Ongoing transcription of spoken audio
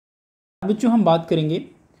बच्चों हम बात करेंगे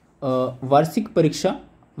वार्षिक परीक्षा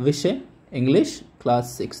विषय इंग्लिश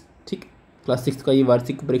क्लास 6। ठीक, क्लास 6 का ये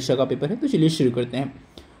वार्षिक परीक्षा का पेपर है। तो चलिए शुरू करते हैं।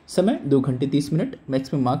 समय 2 घंटे 30 मिनट,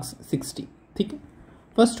 मैक्सिमम मार्क्स 60। ठीक है,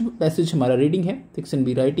 फर्स्ट पैसेज हमारा रीडिंग है, सेक्शन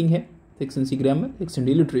बी राइटिंग है, section C grammar, section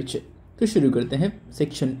D literature. तो शुरू करते हैं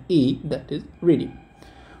section A, that is reading.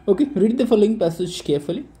 Okay, read the following passage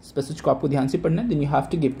carefully. इस पैसेज को आपको ध्यान से पढ़ना है, then you have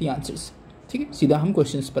to give the answers. ठीक है, सीधा हम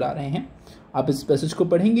क्वेश्चंस पर आ रहे हैं। आप इस पैसेज को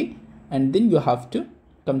पढ़ेंगे and then you have to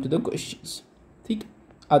come to the questions. ठीक,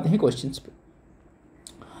 आते हैं क्वेश्चंस पे।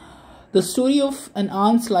 The story of an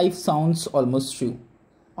aunt's life sounds almost true.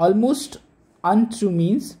 Almost untrue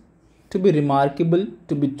means to be remarkable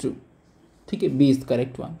to be true. ठीक है, B is the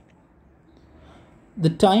correct one.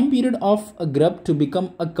 The time period of a grub to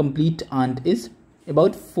become a complete ant is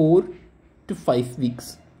about 4 to 5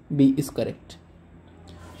 weeks. B is correct.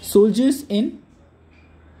 Soldiers in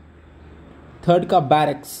third का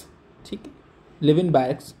barracks, ठीक है, live in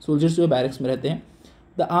barracks, soldiers जो है barracks में रहते हैं।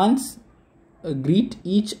 The ants greet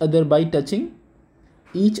each other by touching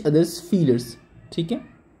each others feelers. ठीक है,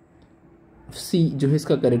 सी जो है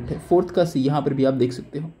इसका करेक्ट है। फोर्थ का सी यहाँ पर भी आप देख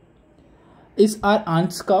सकते हो। इस आर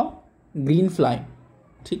आंट्स का ग्रीन फ्लाई।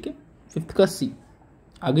 ठीक है, फिफ्थ का सी।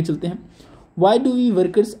 आगे चलते हैं। Why do we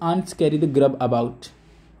workers ants carry the grub about?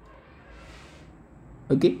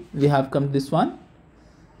 Okay, we have come to this one.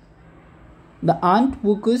 The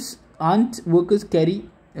ant workers carry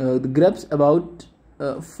the grubs about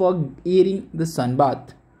for airing the sun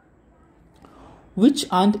bath. Which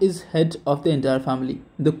ant is head of the entire family?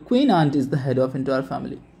 The queen ant is the head of entire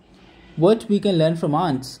family. What we can learn from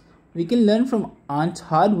ants? We can learn from ants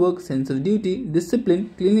hard work, sense of duty, discipline,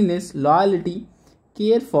 cleanliness, loyalty,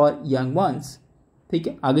 care for young ones. ठीक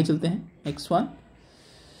है, आगे चलते हैं। Next one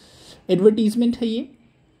advertisement है ये।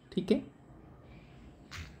 ठीक है,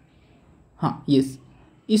 हाँ यस,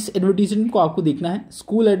 इस एडवर्टीजमेंट को आपको देखना है।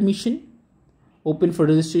 School admission open for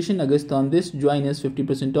registration August on this, join us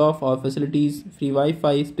 50% of, और facilities, free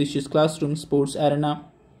wifi, spacious classroom, sports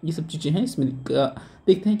arena, ये सब चीज़ें हैं। इसमें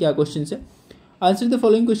देखते हैं क्या क्वेश्चन है। Answer the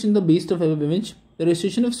following question the based of image. The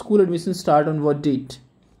registration of school admission start on what date?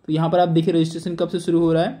 तो यहाँ पर आप देखिए रजिस्ट्रेशन कब से शुरू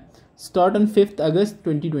हो रहा है। स्टार्ट ऑन 5 अगस्त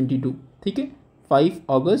 2022। ठीक है, 5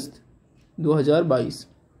 अगस्त 2022।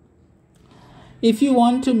 If you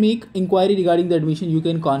want to make inquiry regarding the admission, you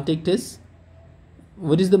can contact us.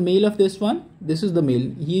 What is the mail of this one? This is the mail.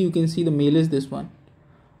 Here you can see the mail is this one.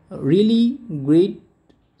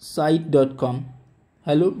 reallyGreatSite.com.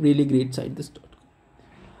 Hello, reallyGreatSite.com.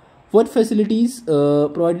 What facilities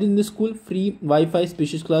provided in the school? Free Wi-Fi,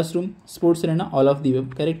 spacious classroom, sports arena, all of the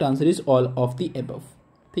above. Correct answer is all of the above.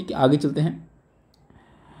 ठीक है, आगे चलते हैं।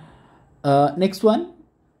 Next one.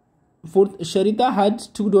 Fourth, Sharita had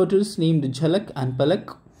 2 daughters named Jhalak and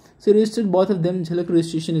Palak. She registered both of them. Jhalak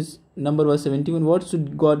registration is number was 71. What should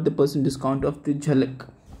got the percent discount of the Jhalak?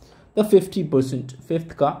 The 50%.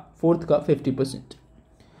 Fourth ka 50%.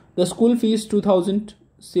 The school fees 2000.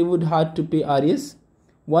 She would have to pay RS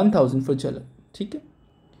 1000 for Jhalak. ठीक है।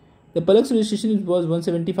 The Palak's registration was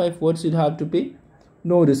 175. What should have to pay?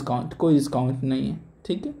 No discount. कोई discount नहीं है।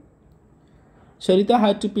 ठीक है। Sharita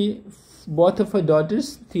had to pay both of her daughters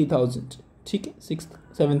 3000. ठीक है, 6th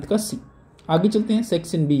 7th का सी। आगे चलते हैं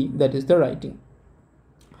section B, that is the writing.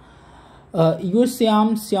 Your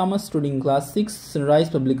Shyama studding class 6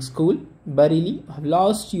 sunrise public school Bareilly have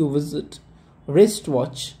lost your visit rest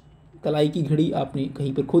watch. कलाई की घड़ी आपने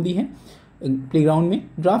कहीं पर खो दी है प्लेग्राउंड में।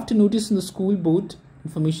 Draft notice in the school board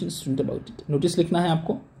information student about it. Notice लिखना है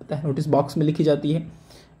आपको, पता है नोटिस बॉक्स में लिखी जाती है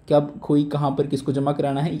कि अब कोई कहाँ पर किसको जमा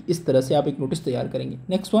कराना है। इस तरह से आप एक नोटिस तैयार करेंगे।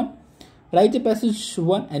 Next one, write a passage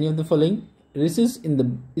 1 any of the following. Recess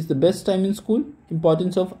is the best time in school.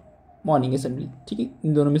 Importance of morning assembly. ठीक है,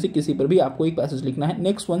 इन दोनों में से किसी पर भी आपको एक पैसेज लिखना है।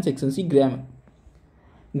 Next one section C grammar.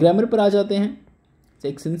 Grammar पर आ जाते हैं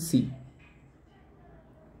section C.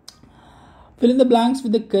 fill in the blanks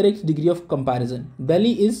with the correct degree of comparison.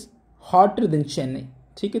 Delhi is hotter than Chennai.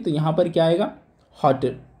 ठीक है, तो यहाँ पर क्या आएगा?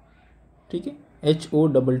 hotter. ठीक है,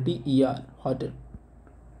 HOTTER hotter.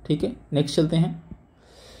 ठीक है, नेक्स्ट चलते हैं।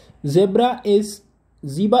 Zebra is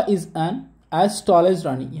an as tall as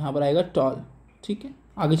Rani. यहाँ पर आएगा tall. ठीक है,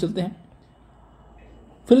 आगे चलते हैं।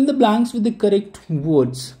 Fill in the blanks with the correct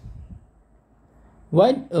words. Why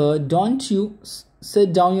don't you set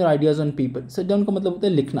down your ideas on paper? Set down का मतलब होता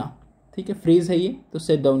है लिखना। ठीक है, फ्रेज है ये, तो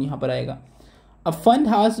set down यहाँ पर आएगा। A fund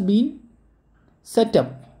has been set up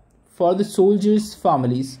for the soldiers'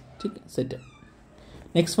 families. ठीक है, set up.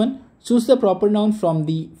 Next one. Choose the proper noun from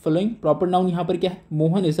the following. Proper noun यहाँ पर क्या है?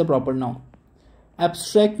 Mohan is a proper noun.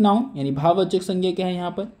 Abstract noun यानी भाववाचक संज्ञा क्या है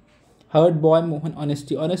यहाँ पर? Hurt boy Mohan.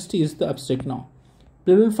 Honesty is the abstract noun.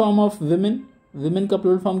 Plural form of women, women का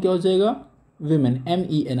प्लूरल फॉर्म क्या हो जाएगा? विमेन,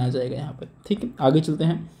 MEN आ जाएगा यहाँ पर। ठीक है, आगे चलते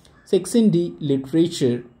हैं। Section D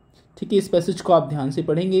literature. ठीक है, इस पैसेज को आप ध्यान से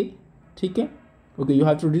पढ़ेंगे। ठीक है, okay, you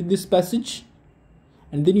have to read this passage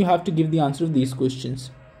and then you have to give the answer of these questions.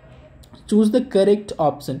 Choose the correct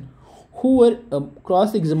option. Who were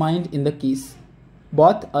cross examined in the case?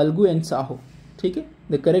 Both Algu and Sahu. ठीक है,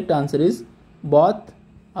 the correct answer is both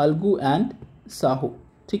Algu and Sahu.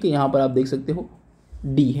 ठीक है, यहाँ पर आप देख सकते हो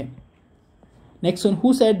डी है। Next one,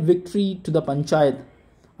 who said victory to the panchayat?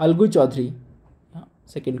 Algu Chaudhary.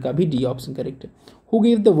 Second का भी डी ऑप्शन करेक्ट है। Who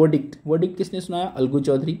give the verdict? Verdict किसने सुनाया? अलगू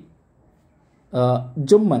चौधरी।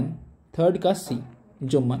 जुम्मन, थर्ड का सी,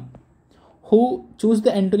 Jumman. Who choose the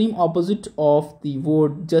antonym opposite of the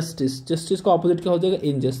word justice? Justice का ऑपोजिट क्या हो जाएगा?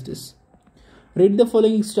 Injustice. Read the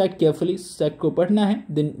following extract carefully. Extract को पढ़ना है,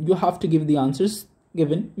 then you have to give the answers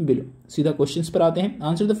given below. सीधा क्वेश्चंस पर आते हैं।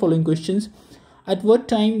 Answer the following questions. At what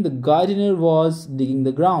time the gardener was digging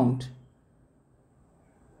the ground?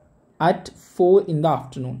 Eight 4 in the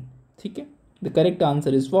afternoon। ठीक है, the correct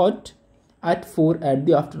answer is what? Eight 4 at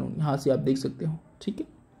the afternoon। यहां से आप देख सकते हो। ठीक है,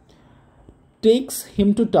 takes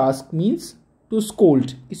him to task means to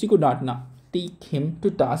scold, किसी को डांटना। टेक हिम टू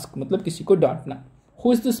टास्क मतलब किसी को डांटना।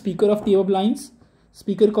 Who is the speaker of the above lines?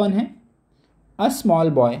 Speaker कौन है? अ स्मॉल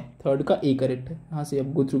बॉय, थर्ड का ए करेक्ट है। यहाँ से आप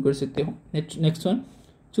गो थ्रू कर सकते हो। Next one,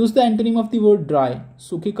 choose the antonym of the word dry.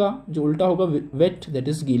 सूखे का जो उल्टा होगा वेट, दैट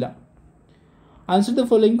इज गीला। Answer the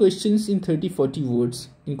following questions in 30-40 words.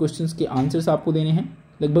 In questions के आंसर्स आपको देने हैं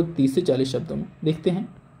लगभग 30 से 40 शब्दों में। देखते हैं।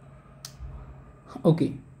 Okay,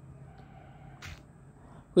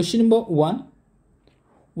 question number 1,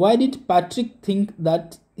 why did Patrick think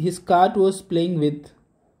that his cat was playing with?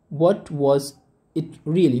 What was it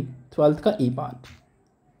really? 12th का ए पार्ट।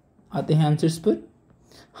 आते हैं आंसर्स पर।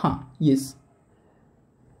 हाँ, yes,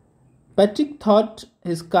 Patrick thought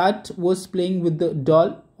his cat was playing with the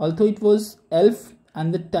doll although it was elf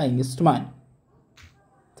and the tiniest man.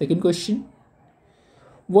 Second question,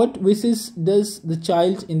 what wishes does the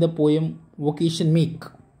child in the poem Vocation make?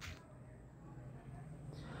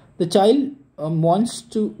 The child wants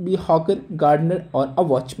to be hawker, gardener or a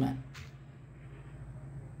watchman.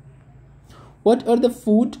 What are the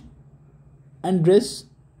food and dress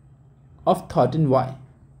of thought and why?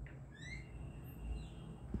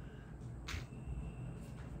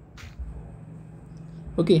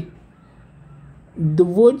 Okay, the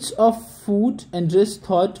words of food and dress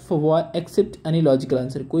thought for why accept any logical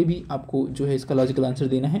answer। कोई भी आपको जो है इसका logical answer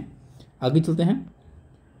देना है। आगे चलते हैं।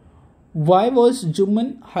 Why was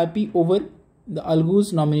Juman happy over the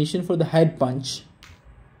Algu's nomination for the head punch?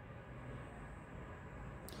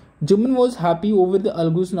 Juman was happy over the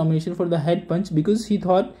Algu's nomination for the head punch because he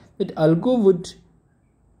thought that Algu would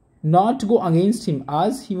not go against him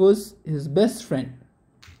as he was his best friend।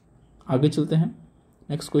 आगे चलते हैं।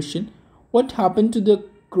 Next question, what happened to the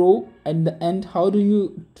crow at the end? How do you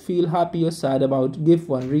feel happy or sad about? Give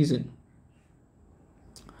one reason।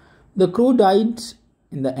 The crow died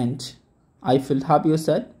in the end। I felt happy or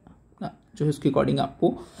sad। जो है उसके according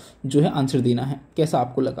आपको जो है answer देना है, कैसा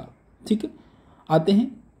आपको लगा। ठीक है, आते हैं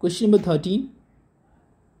question number 13।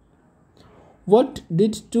 What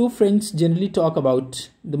did two friends generally talk about?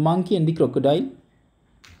 The monkey and the crocodile।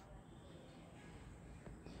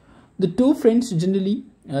 The two friends generally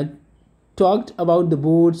talked about the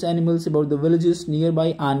birds, animals, about the villages nearby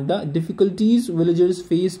and the difficulties villagers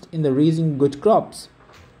faced in the raising good crops।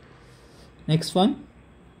 Next one,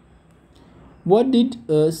 what did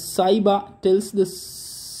Saiba tells the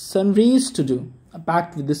sun rays to do? A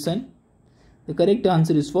pact with the sun। The correct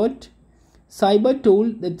answer is what? Saiba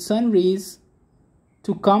told that sun rays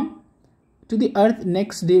to come to the earth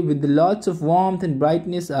next day with lots of warmth and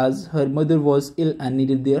brightness as her mother was ill and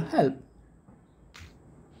needed their help।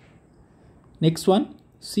 Next one,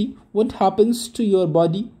 see, what happens to your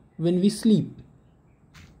body when we sleep?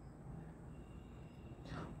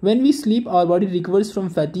 When we sleep, our body recovers from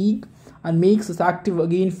fatigue and makes us active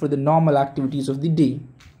again for the normal activities of the day।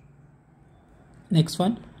 Next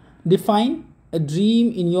one, define a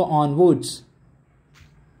dream in your own words।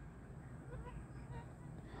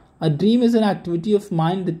 A dream is an activity of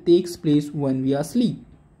mind that takes place when we are asleep।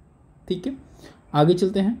 ठीक है, आगे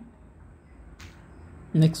चलते हैं।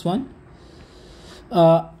 Next one,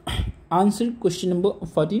 answer question number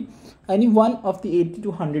 40। Any one of the 80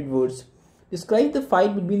 to 100 words। Describe the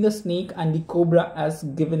fight between the snake and the cobra as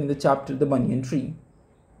given in the chapter The Banyan Tree।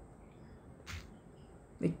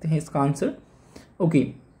 देखते हैं इसका answer. Okay,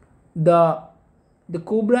 the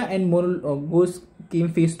cobra and mongoose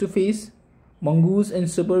came face to face। Mongoose and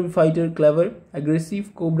super fighter, clever, aggressive.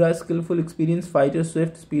 Cobra skillful, experienced fighter,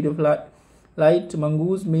 swift, speed of light, Light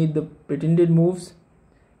mongoose made the pretended moves.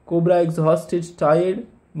 Cobra exhausted, tired.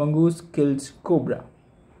 Mongoose killed cobra.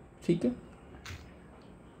 ठीक है.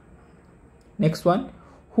 Next one.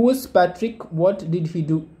 Who was Patrick? What did he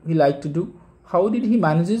do? He liked to do. How did he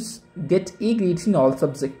manage get A grades in all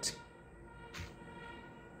subjects?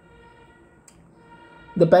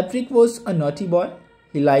 The Patrick was a naughty boy.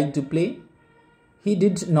 He liked to play. He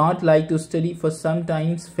did not like to study, for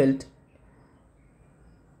sometimes felt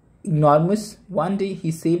enormous. One day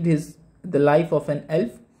he saved the life of an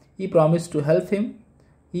elf. He promised to help him.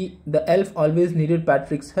 The elf always needed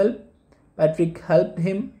Patrick's help. Patrick helped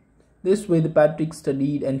him. This way the Patrick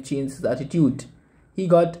studied and changed his attitude. He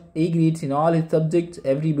got A grades in all his subjects.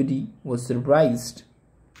 Everybody was surprised.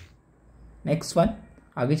 Next one.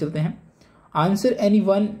 आगे चलते हैं. Answer any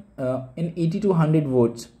one in 80 to 100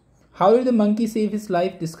 words. How did the monkey save his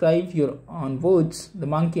life? Describe your own words. The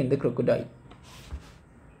monkey and the crocodile.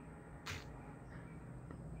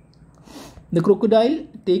 The crocodile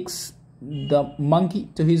takes the monkey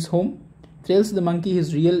to his home, tells the monkey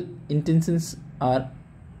his real intentions are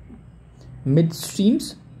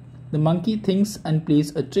midstreams. The monkey thinks and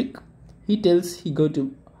plays a trick. He tells he go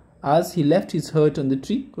to, as he left his hurt on the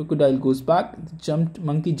tree. Crocodile goes back.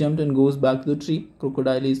 Monkey jumped and goes back to the tree.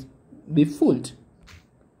 Crocodile is befooled.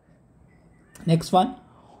 Next one.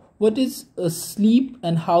 What is sleep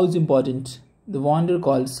and how is important? The wanderer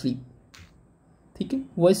called sleep. ठीक है.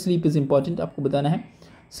 Why sleep is important? आपको बताना है.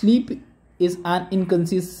 Sleep is an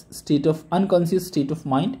unconscious state of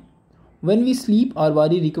mind. When we sleep, our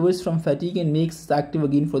body recovers from fatigue and makes us active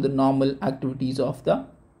again for the normal activities of the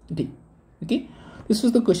day. Okay. This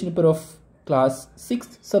was the question paper of class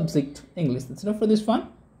 6th subject English. That's enough for this one.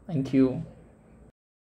 Thank you.